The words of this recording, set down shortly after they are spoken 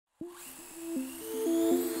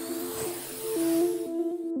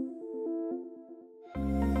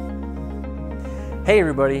Hey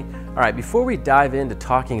everybody! Alright, before we dive into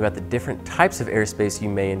talking about the different types of airspace you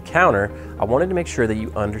may encounter, I wanted to make sure that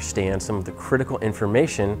you understand some of the critical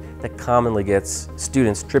information that commonly gets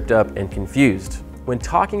students tripped up and confused. When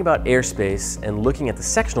talking about airspace and looking at the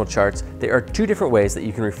sectional charts, there are two different ways that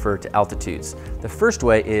you can refer to altitudes. The first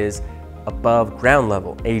way is above ground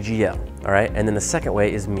level, AGL, alright? And then the second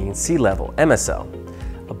way is mean sea level, MSL.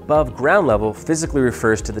 Above ground level physically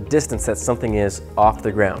refers to the distance that something is off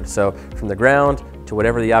the ground. So from the ground to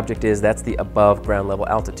whatever the object is, that's the above ground level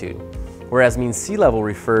altitude. Whereas mean sea level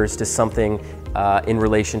refers to something in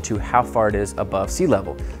relation to how far it is above sea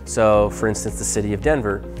level. So for instance, the city of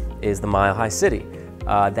Denver is the Mile High City.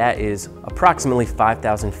 That is approximately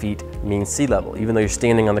 5,000 feet mean sea level. Even though you're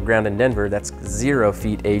standing on the ground in Denver, that's 0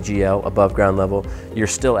 feet AGL above ground level, you're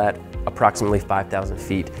still at approximately 5,000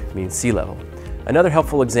 feet mean sea level. Another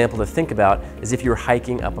helpful example to think about is if you were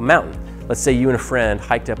hiking up a mountain. Let's say you and a friend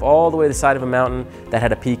hiked up all the way to the side of a mountain that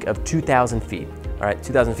had a peak of 2,000 feet. All right,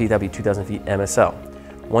 2,000 feet, that'd be 2,000 feet MSL.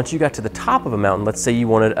 Once you got to the top of a mountain, let's say you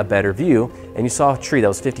wanted a better view and you saw a tree that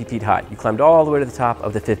was 50 feet high. You climbed all the way to the top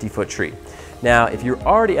of the 50-foot tree. Now, if you're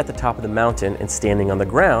already at the top of the mountain and standing on the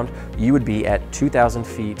ground, you would be at 2,000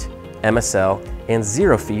 feet MSL and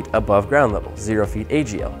 0 feet above ground level, 0 feet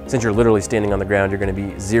AGL. Since you're literally standing on the ground, you're going to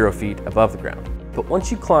be 0 feet above the ground. But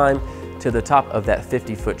once you climb to the top of that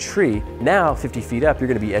 50-foot tree, now 50 feet up, you're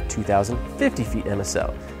going to be at 2,050 feet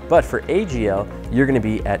MSL. But for AGL, you're going to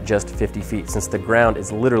be at just 50 feet since the ground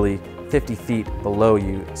is literally 50 feet below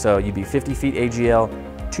you. So you'd be 50 feet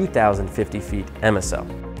AGL, 2,050 feet MSL.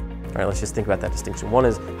 All right, let's just think about that distinction. One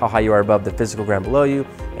is how high you are above the physical ground below you,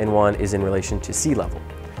 and one is in relation to sea level.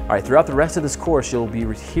 All right, throughout the rest of this course, you'll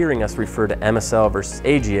be hearing us refer to MSL versus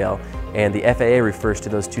AGL, and the FAA refers to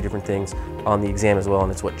those two different things on the exam as well,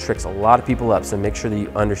 and it's what tricks a lot of people up, so make sure that you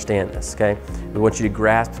understand this, okay? We want you to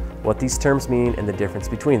grasp what these terms mean and the difference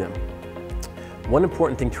between them. One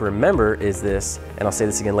important thing to remember is this, and I'll say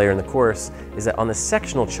this again later in the course, is that on the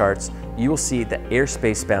sectional charts, you will see the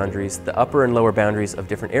airspace boundaries, the upper and lower boundaries of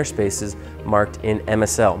different airspaces marked in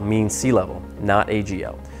MSL, mean sea level, not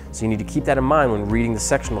AGL. So you need to keep that in mind when reading the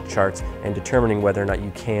sectional charts and determining whether or not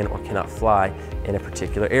you can or cannot fly in a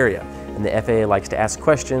particular area. And the FAA likes to ask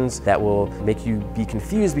questions that will make you be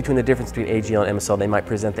confused between the difference between AGL and MSL. They might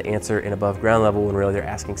present the answer in above ground level when really they're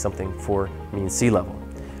asking something for mean sea level.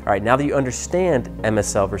 All right, now that you understand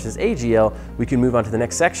MSL versus AGL, we can move on to the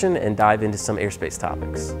next section and dive into some airspace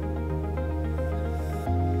topics.